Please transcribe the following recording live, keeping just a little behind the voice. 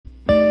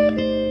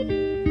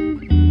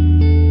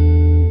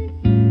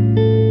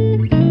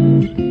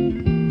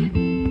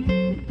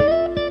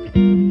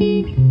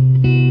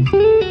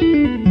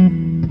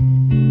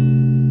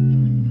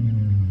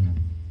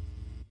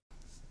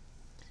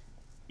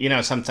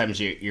sometimes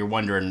you're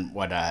wondering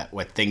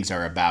what things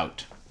are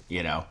about.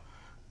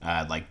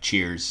 Like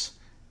Cheers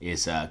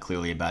is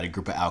clearly about a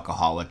group of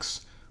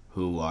alcoholics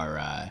who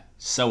are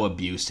so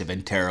abusive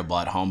and terrible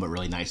at home, but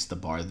really nice at the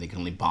bar that they can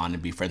only bond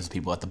and be friends with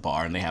people at the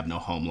bar, and they have no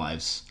home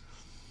lives.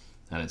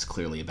 And it's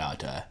clearly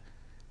about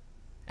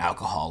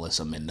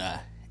alcoholism in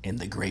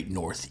the great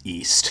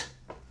Northeast.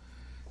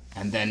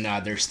 And then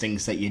there's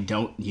things that you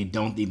don't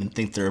even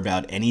think they're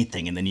about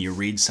anything, and then you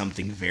read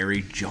something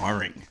very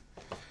jarring.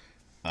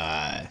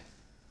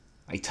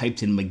 I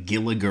typed in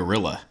Magilla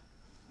Gorilla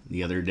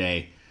the other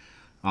day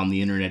on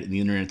the internet, and the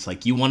internet's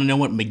like, you want to know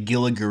what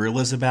Magilla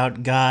Gorilla's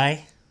about,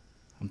 guy?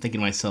 I'm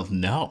thinking to myself,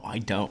 no, I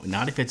don't.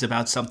 Not if it's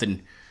about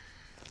something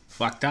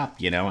fucked up,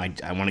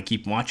 I want to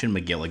keep watching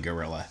Magilla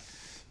Gorilla.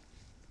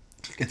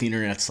 And the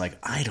internet's like,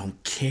 I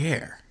don't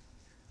care.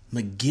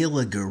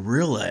 Magilla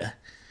Gorilla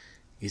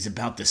is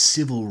about the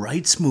civil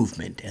rights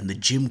movement and the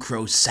Jim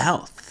Crow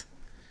South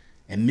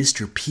and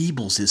Mr.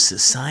 Peebles'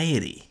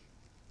 society.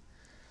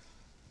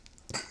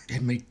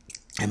 And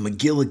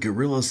Magilla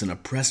Gorilla's an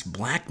oppressed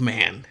black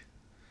man.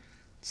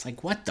 It's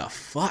like, what the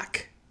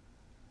fuck?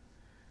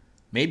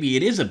 Maybe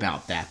it is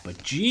about that,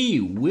 but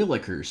gee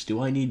willikers,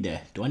 do I need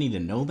to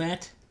know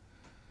that?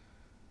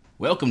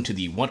 Welcome to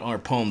the What Are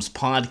Poems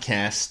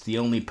podcast, the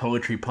only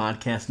poetry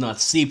podcast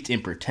not seeped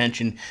in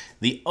pretension,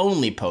 the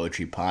only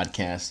poetry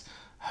podcast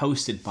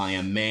hosted by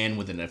a man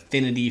with an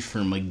affinity for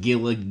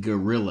Magilla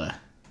Gorilla.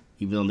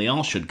 Even though they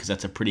all should, because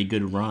that's a pretty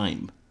good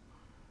rhyme.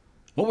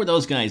 What were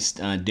those guys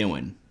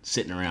doing?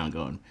 Sitting around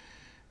going,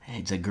 hey,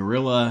 it's a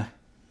gorilla,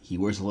 he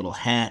wears a little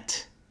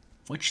hat,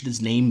 what should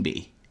his name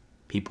be?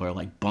 People are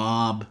like,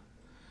 Bob,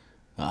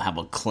 how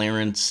about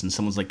Clarence? And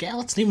someone's like, yeah,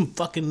 let's name him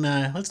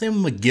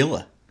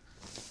Magilla.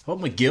 How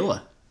about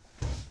Magilla?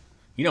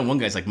 One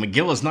guy's like,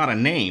 Magilla's not a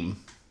name.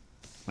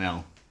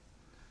 Well,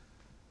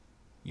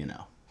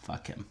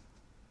 fuck him.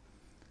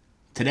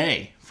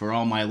 Today, for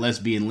all my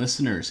lesbian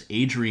listeners,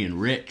 Adrienne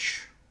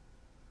Rich.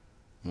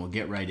 We'll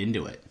get right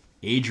into it.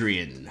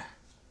 Adrienne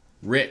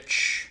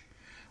Rich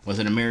was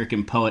an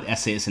American poet,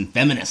 essayist, and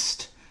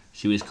feminist.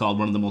 She was called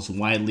one of the most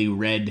widely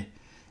read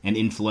and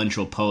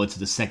influential poets of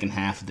the second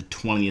half of the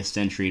 20th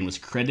century and was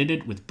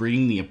credited with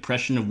bringing the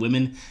oppression of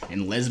women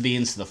and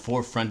lesbians to the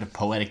forefront of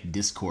poetic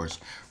discourse.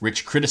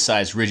 Rich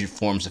criticized rigid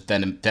forms of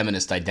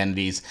feminist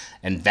identities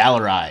and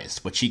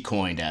valorized what she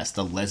coined as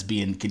the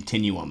lesbian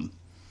continuum,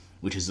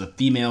 which is a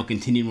female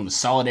continuum of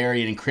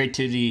solidarity and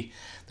creativity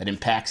that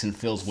impacts and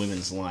fills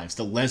women's lives.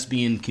 The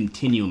lesbian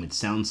continuum, it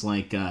sounds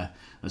like a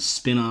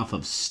spin-off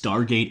of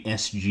Stargate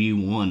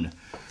SG-1.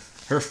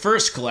 Her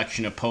first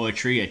collection of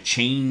poetry, A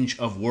Change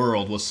of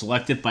World, was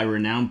selected by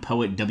renowned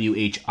poet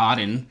W.H.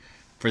 Auden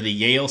for the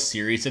Yale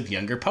Series of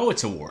Younger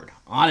Poets Award.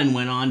 Auden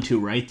went on to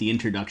write the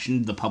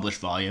introduction to the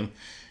published volume,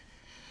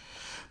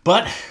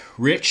 but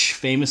Rich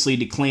famously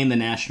declaimed the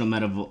National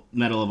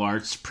Medal of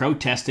Arts,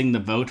 protesting the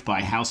vote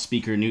by House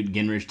Speaker Newt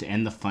Gingrich to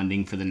end the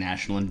funding for the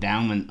National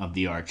Endowment of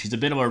the Arts. She's a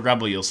bit of a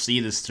rebel. You'll see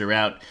this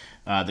throughout.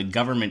 The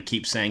government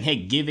keeps saying, hey,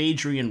 give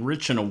Adrienne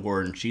Rich an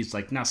award. And she's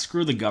like, nah,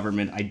 screw the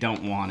government. I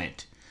don't want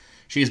it.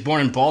 She was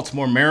born in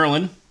Baltimore,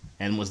 Maryland,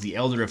 and was the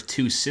elder of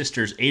two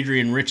sisters.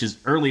 Adrienne Rich's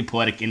early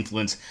poetic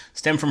influence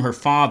stemmed from her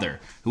father,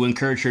 who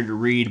encouraged her to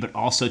read but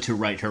also to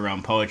write her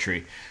own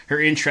poetry.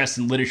 Her interest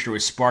in literature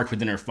was sparked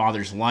within her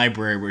father's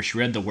library, where she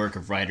read the work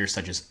of writers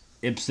such as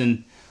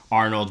Ibsen,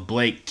 Arnold,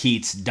 Blake,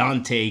 Keats,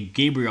 Dante,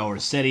 Gabriel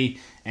Rossetti,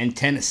 and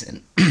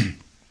Tennyson.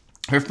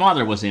 Her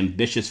father was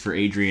ambitious for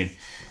Adrienne,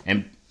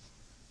 and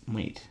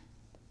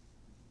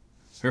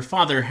her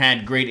father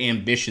had great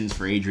ambitions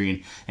for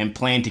Adrienne and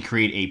planned to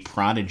create a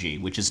prodigy,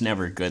 which is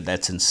never good.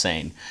 That's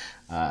insane.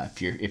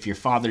 If your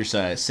father's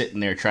sitting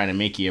there trying to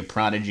make you a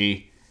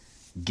prodigy,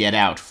 get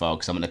out,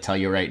 folks. I'm going to tell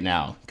you right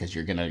now, because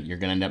you're gonna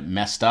end up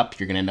messed up.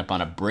 You're gonna end up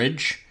on a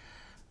bridge,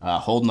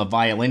 holding a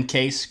violin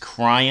case,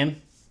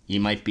 crying. You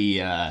might be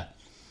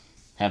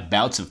have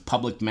bouts of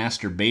public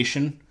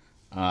masturbation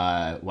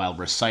while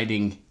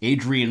reciting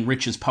Adrienne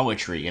Rich's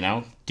poetry.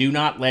 Do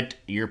not let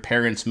your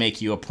parents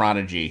make you a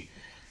prodigy.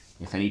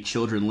 If any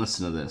children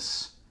listen to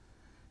this.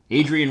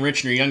 Adrienne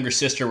Rich and her younger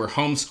sister were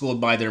homeschooled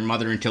by their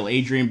mother until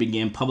Adrienne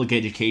began public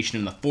education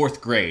in the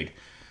 4th grade.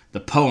 The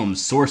poems,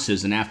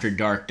 Sources, and After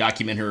Dark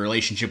document her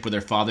relationship with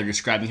her father,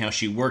 describing how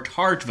she worked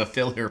hard to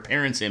fulfill her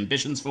parents'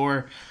 ambitions for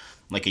her,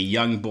 like a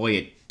young boy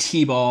at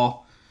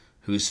T-ball,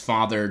 whose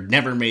father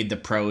never made the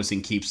pros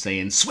and keeps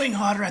saying, swing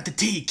harder at the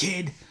tee,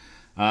 kid!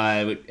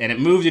 And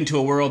it moved into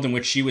a world in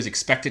which she was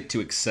expected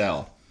to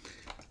excel.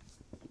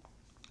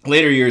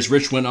 Later years,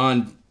 Rich went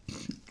on...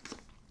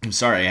 I'm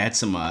sorry, I had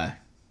some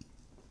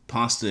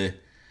pasta,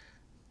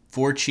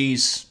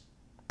 4-cheese,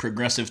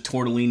 progressive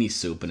tortellini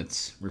soup, and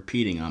it's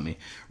repeating on me.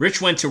 Rich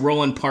went to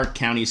Roland Park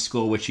County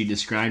School, which he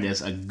described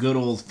as a good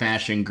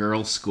old-fashioned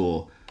girls'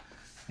 school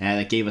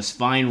that gave us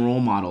fine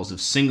role models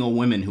of single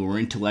women who were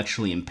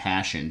intellectually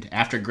impassioned.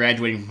 After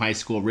graduating from high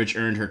school, Rich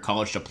earned her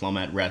college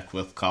diploma at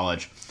Radcliffe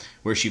College,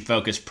 where she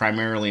focused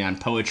primarily on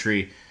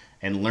poetry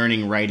and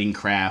learning writing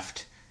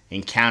craft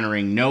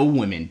encountering no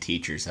women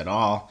teachers at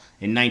all.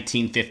 In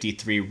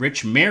 1953,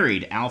 Rich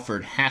married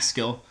Alfred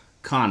Haskell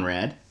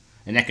Conrad,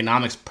 an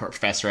economics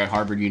professor at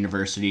Harvard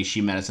University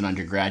she met as an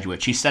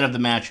undergraduate. She said of the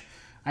match,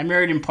 "I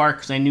married in part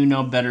because I knew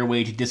no better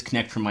way to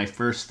disconnect from my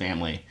first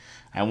family.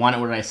 I wanted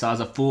what I saw as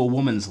a full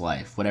woman's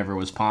life, whatever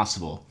was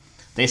possible."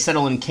 They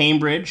settled in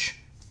Cambridge,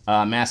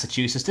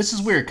 Massachusetts. This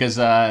is weird because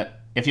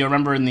if you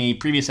remember in the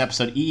previous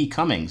episode, E.E.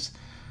 Cummings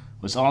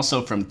was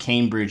also from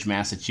Cambridge,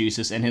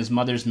 Massachusetts, and his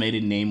mother's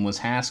maiden name was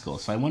Haskell.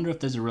 So I wonder if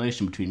there's a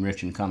relation between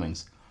Rich and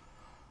Cummings.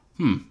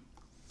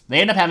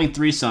 They end up having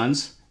 3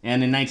 sons,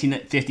 and in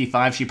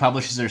 1955 she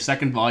publishes her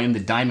second volume, The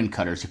Diamond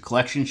Cutters, a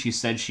collection she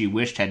said she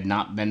wished had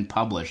not been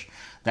published.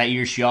 That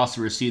year she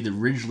also received the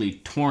Ridgely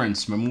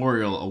Torrance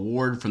Memorial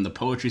Award from the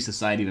Poetry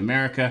Society of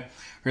America.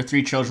 Her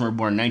 3 children were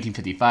born in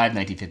 1955,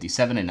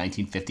 1957, and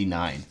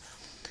 1959.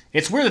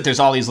 It's weird that there's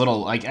all these little,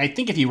 like, I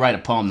think if you write a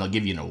poem, they'll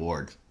give you an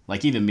award.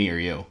 Like, even me or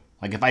you.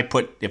 Like, if I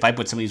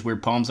put some of these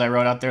weird poems I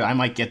wrote out there, I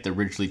might get the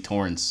Ridgely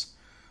Torrance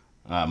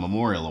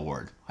Memorial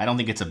Award. I don't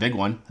think it's a big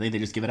one. I think they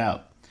just give it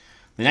out.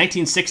 The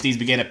 1960s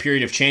began a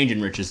period of change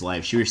in Rich's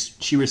life.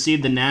 She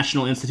received the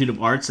National Institute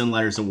of Arts and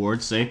Letters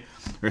Award,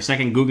 her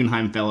second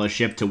Guggenheim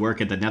Fellowship to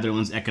work at the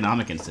Netherlands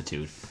Economic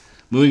Institute.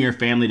 Moving her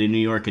family to New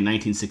York in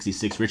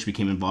 1966, Rich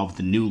became involved with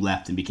the New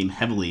Left and became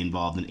heavily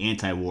involved in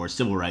anti-war,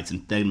 civil rights,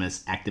 and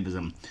feminist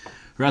activism.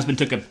 Her husband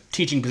took a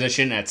teaching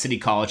position at City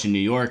College in New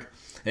York,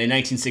 and in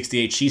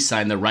 1968 she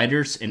signed the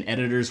Writers and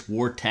Editors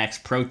War Tax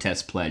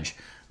Protest Pledge,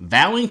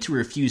 vowing to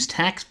refuse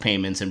tax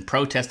payments and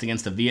protest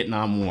against the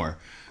Vietnam War.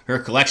 Her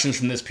collections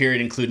from this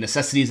period include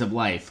Necessities of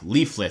Life,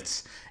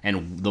 Leaflets,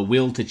 and The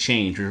Will to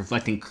Change, which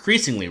reflect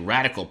increasingly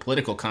radical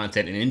political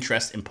content and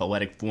interest in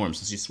poetic forms.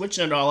 So she's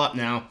switching it all up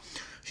now.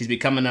 She's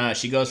becoming,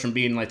 she goes from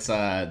being like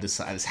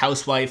this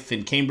housewife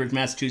in Cambridge,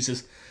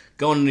 Massachusetts,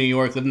 going to New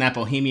York, living that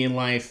bohemian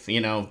life,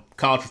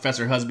 college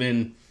professor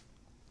husband,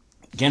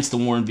 against the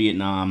war in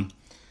Vietnam.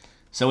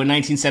 So in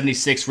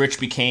 1976, Rich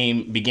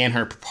began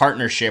her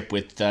partnership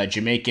with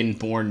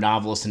Jamaican-born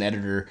novelist and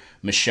editor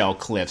Michelle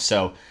Cliff.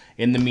 So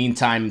in the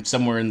meantime,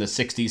 somewhere in the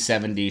 60s,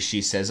 70s,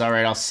 she says, "All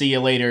right, I'll see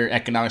you later,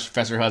 economics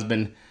professor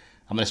husband.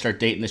 I'm going to start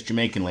dating this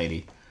Jamaican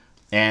lady."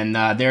 And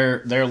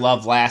their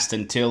love lasts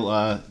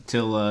until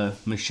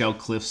Michelle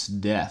Cliff's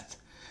death.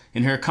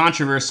 In her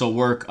controversial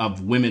work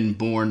of Women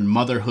Born,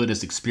 Motherhood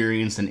as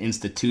Experience and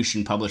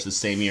Institution, published the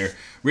same year,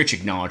 Rich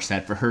acknowledged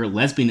that for her,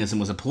 lesbianism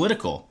was a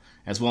political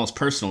as well as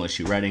personal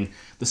issue, writing,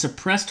 "The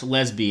suppressed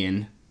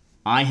lesbian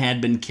I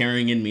had been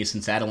carrying in me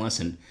since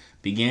adolescence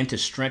began to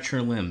stretch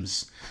her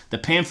limbs." The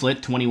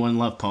pamphlet, 21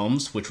 Love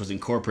Poems, which was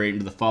incorporated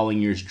into the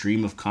following year's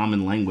Dream of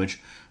Common Language,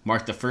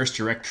 marked the first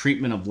direct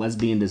treatment of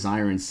lesbian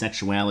desire and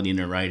sexuality in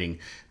her writing,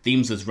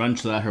 themes that run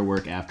throughout her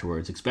work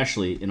afterwards,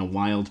 especially in A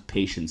Wild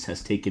Patience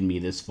Has Taken Me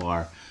This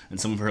Far, and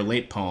some of her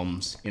late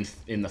poems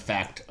in The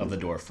Fact of the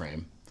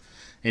Doorframe.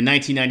 In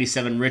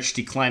 1997, Rich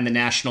declined the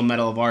National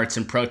Medal of Arts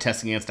in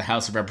protesting against the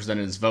House of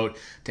Representatives' vote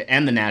to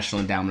end the National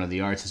Endowment of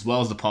the Arts, as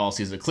well as the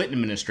policies of the Clinton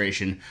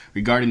administration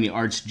regarding the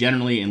arts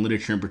generally and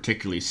literature in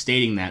particular,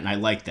 stating that, and I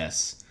like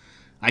this,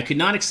 "I could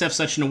not accept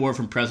such an award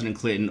from President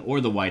Clinton or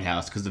the White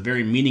House because the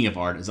very meaning of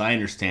art, as I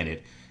understand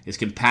it, is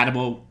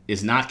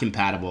not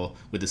compatible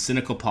with the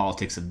cynical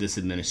politics of this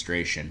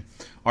administration.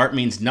 Art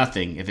means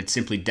nothing if it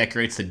simply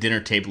decorates the dinner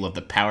table of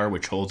the power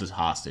which holds it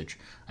hostage."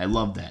 I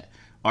love that.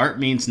 Art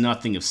means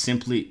nothing if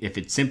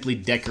it simply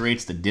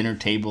decorates the dinner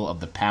table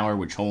of the power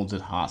which holds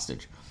it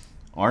hostage.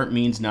 Art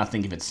means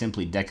nothing if it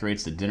simply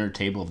decorates the dinner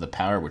table of the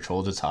power which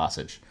holds it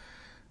hostage.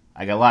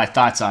 I got a lot of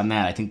thoughts on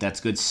that. I think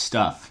that's good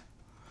stuff.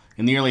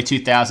 In the early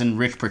 2000s,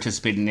 Rich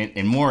participated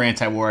in more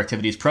anti-war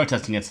activities,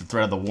 protesting against the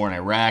threat of the war in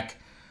Iraq,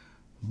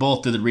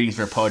 both through the readings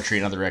of her poetry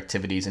and other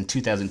activities. In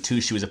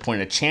 2002, she was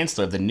appointed a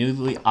chancellor of the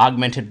newly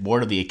augmented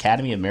board of the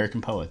Academy of American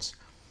Poets.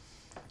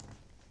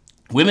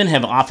 "Women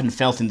have often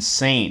felt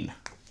insane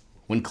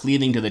when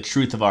cleaving to the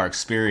truth of our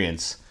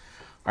experience.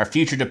 Our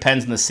future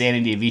depends on the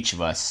sanity of each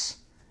of us,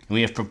 and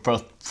we have a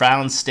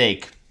profound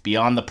stake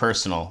beyond the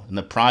personal in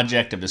the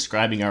project of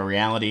describing our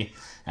reality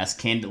as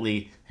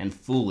candidly and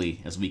fully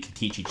as we can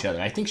teach each other."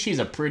 I think she's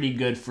a pretty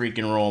good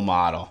freaking role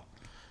model.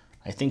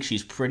 I think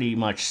she's pretty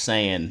much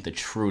saying the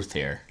truth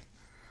here.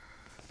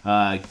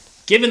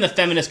 Given the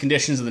feminist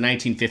conditions of the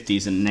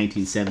 1950s and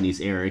 1970s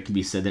era, it can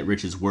be said that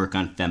Rich's work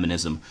on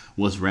feminism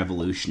was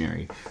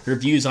revolutionary. Her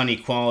views on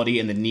equality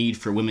and the need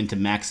for women to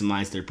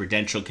maximize their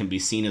potential can be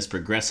seen as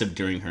progressive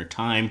during her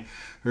time.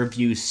 Her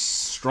views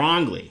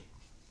strongly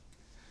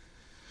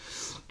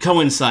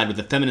coincide with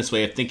the feminist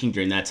way of thinking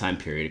during that time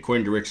period.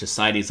 According to Rich,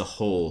 society as a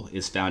whole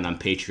is found on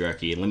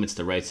patriarchy and limits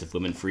the rights of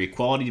women. For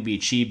equality to be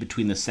achieved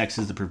between the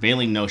sexes, the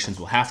prevailing notions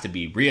will have to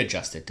be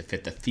readjusted to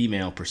fit the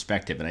female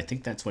perspective, and I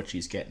think that's what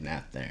she's getting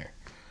at there.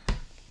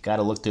 Got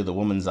to look through the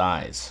woman's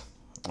eyes.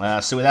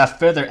 So without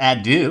further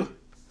ado,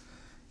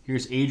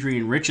 here's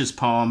Adrienne Rich's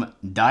poem,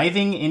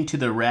 Diving into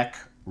the Wreck,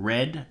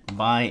 read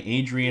by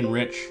Adrienne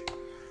Rich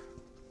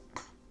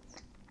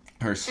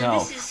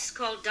herself. And this is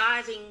called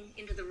Diving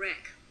into the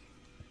Wreck.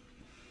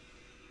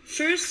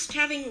 First,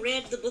 having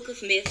read the Book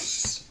of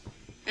Myths,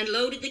 and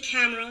loaded the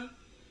camera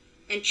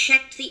and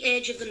checked the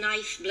edge of the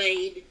knife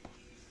blade,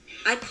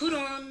 I put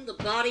on the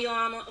body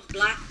armor of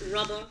black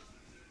rubber,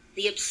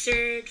 the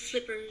absurd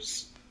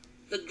flippers,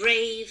 the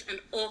grave and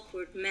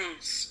awkward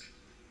mask.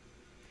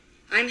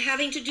 I'm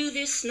having to do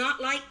this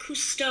not like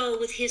Cousteau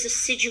with his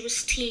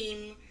assiduous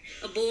team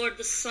aboard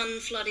the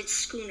sun-flooded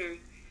schooner,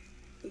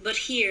 but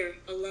here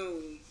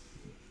alone.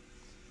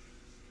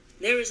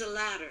 There is a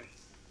ladder.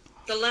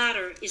 The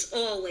ladder is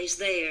always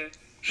there,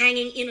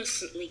 hanging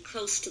innocently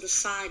close to the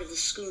side of the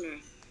schooner.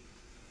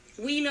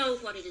 We know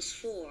what it is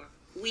for,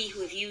 we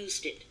who have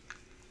used it.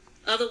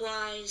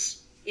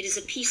 Otherwise, it is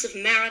a piece of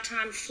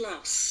maritime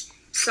floss,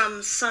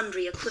 some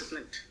sundry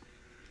equipment.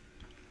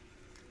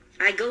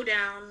 I go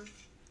down,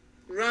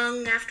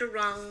 rung after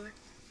rung,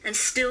 and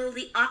still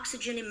the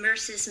oxygen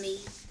immerses me,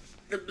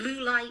 the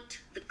blue light,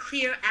 the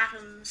clear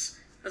atoms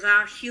of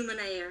our human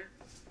air.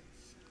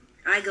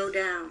 I go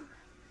down.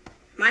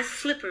 My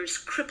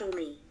flippers cripple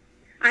me.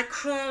 I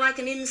crawl like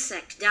an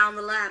insect down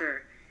the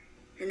ladder,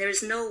 and there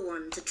is no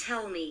one to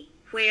tell me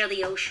where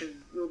the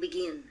ocean will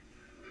begin.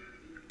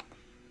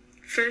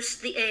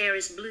 First the air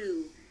is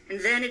blue,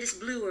 and then it is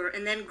bluer,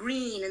 and then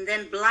green, and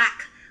then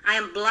black. I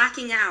am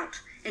blacking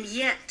out, and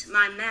yet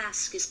my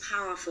mask is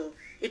powerful.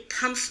 It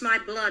pumps my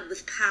blood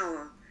with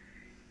power.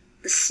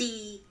 The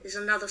sea is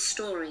another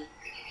story.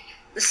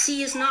 The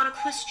sea is not a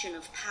question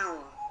of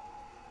power.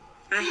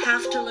 I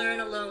have to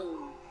learn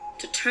alone,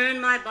 to turn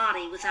my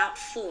body without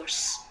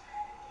force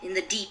in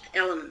the deep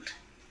element.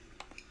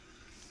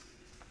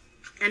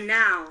 And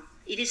now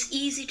it is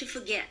easy to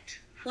forget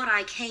what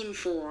I came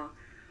for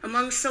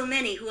among so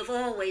many who have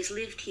always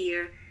lived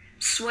here,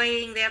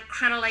 swaying their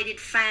crenellated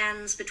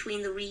fans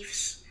between the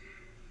reefs.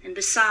 And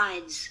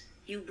besides,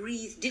 you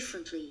breathe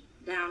differently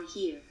down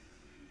here.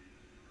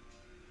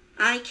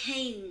 I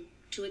came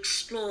to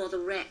explore the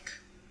wreck.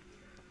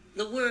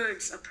 The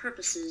words are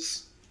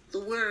purposes. The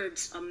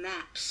words are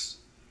maps.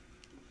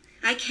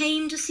 I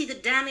came to see the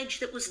damage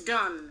that was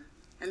done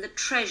and the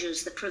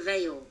treasures that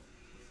prevail.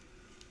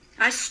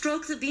 I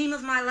stroke the beam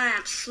of my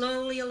lamp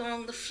slowly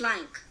along the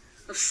flank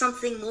of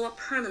something more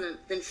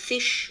permanent than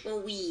fish or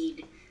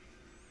weed,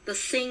 the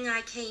thing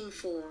I came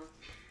for,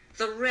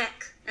 the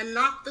wreck and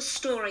not the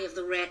story of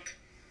the wreck,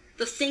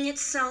 the thing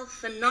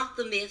itself and not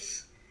the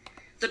myth,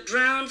 the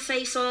drowned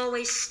face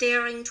always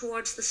staring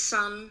towards the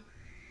sun,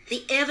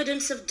 the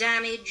evidence of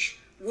damage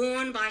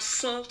worn by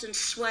salt and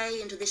sway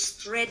into this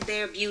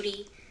threadbare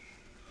beauty,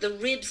 the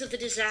ribs of the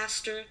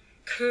disaster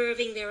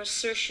curving their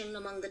assertion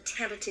among the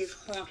tentative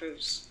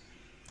haunters.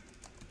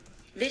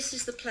 This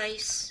is the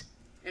place,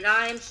 and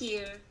I am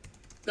here,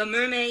 the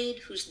mermaid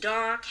whose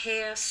dark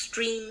hair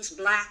streams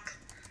black,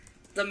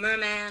 the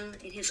merman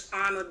in his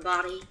armored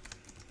body.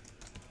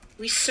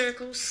 We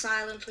circle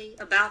silently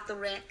about the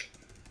wreck.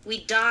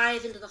 We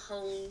dive into the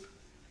hold.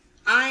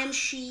 I am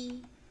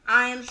she,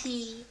 I am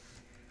he,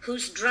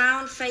 whose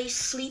drowned face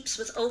sleeps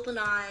with open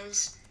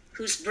eyes,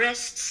 whose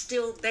breasts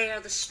still bear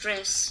the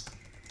stress,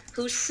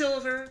 whose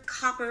silver,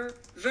 copper,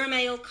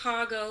 vermeil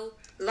cargo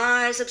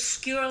lies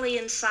obscurely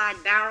inside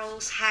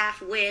barrels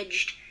half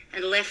wedged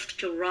and left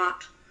to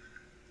rot.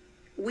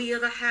 We are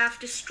the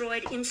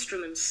half-destroyed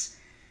instruments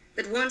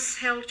that once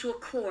held to a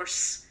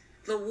course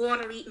the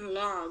water-eaten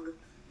log,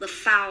 the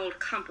fouled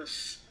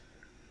compass.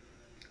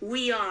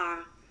 We are,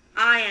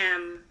 I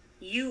am,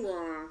 you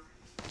are,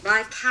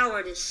 by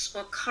cowardice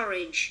or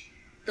courage,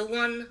 the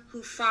one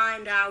who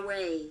find our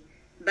way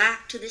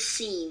back to this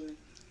scene,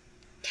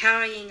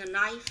 carrying a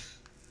knife,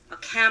 a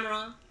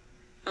camera,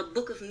 a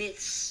book of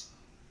myths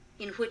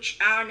in which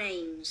our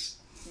names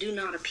do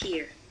not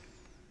appear.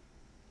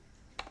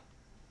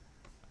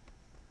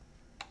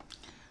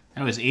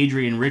 That was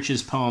Adrienne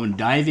Rich's poem,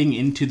 Diving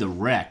into the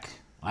Wreck.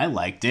 I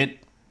liked it.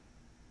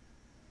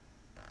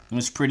 It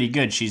was pretty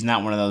good. She's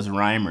not one of those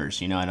rhymers.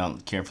 You know, I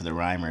don't care for the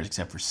rhymers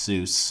except for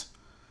Seuss.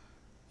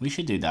 We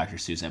should do Dr.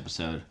 Seuss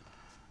episode.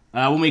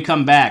 When we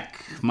come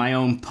back, my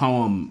own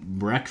poem,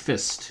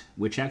 Breakfast,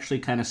 which actually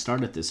kind of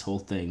started this whole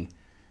thing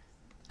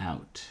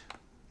out.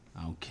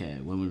 Okay,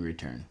 when we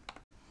return.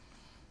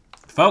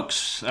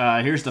 Folks,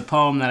 here's the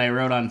poem that I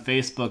wrote on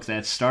Facebook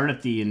that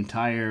started the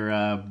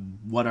entire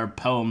What Are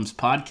Poems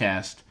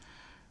podcast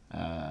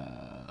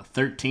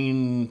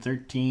 14,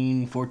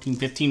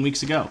 15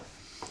 weeks ago.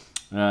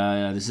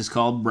 This is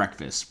called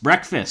Breakfast.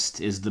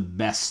 Breakfast is the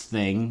best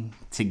thing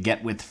to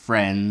get with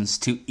friends,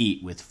 to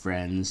eat with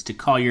friends, to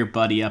call your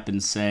buddy up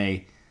and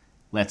say,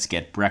 let's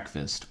get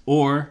breakfast.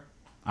 Or,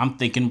 I'm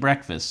thinking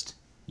breakfast.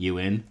 You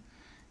in?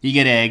 You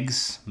get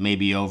eggs,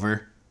 maybe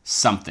over,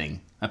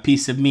 something. A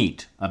piece of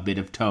meat, a bit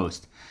of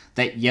toast.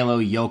 That yellow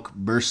yolk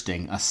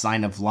bursting, a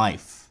sign of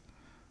life.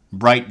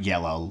 Bright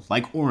yellow,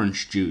 like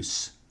orange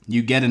juice.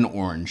 You get an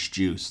orange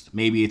juice.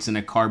 Maybe it's in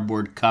a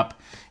cardboard cup,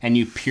 and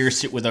you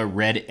pierce it with a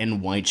red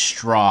and white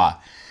straw.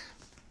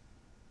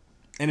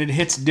 And it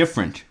hits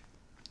different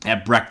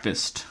at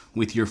breakfast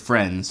with your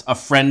friends. A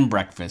friend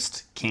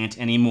breakfast. Can't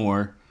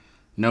anymore.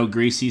 No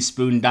greasy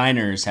spoon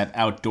diners have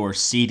outdoor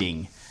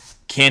seating.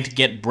 Can't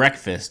get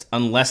breakfast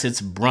unless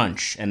it's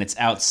brunch and it's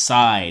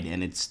outside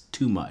and it's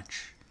too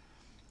much.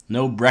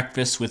 No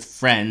breakfast with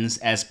friends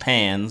as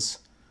pans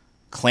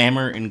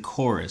clamor in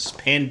chorus.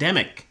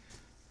 Pandemic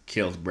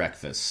killed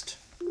breakfast.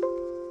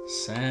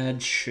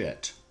 Sad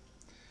shit.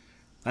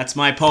 That's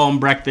my poem,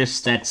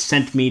 Breakfast, that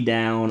sent me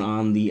down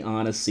on the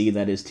odyssey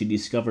that is to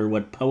discover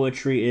what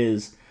poetry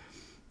is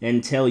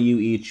and tell you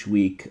each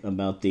week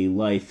about the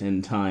life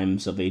and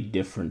times of a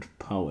different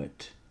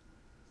poet.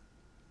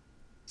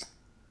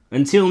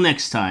 Until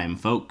next time,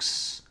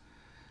 folks,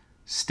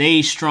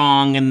 stay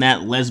strong in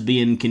that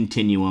lesbian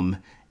continuum,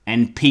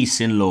 and peace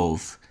and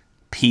love.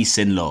 Peace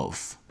and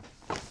love.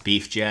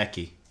 Beef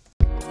Jackie.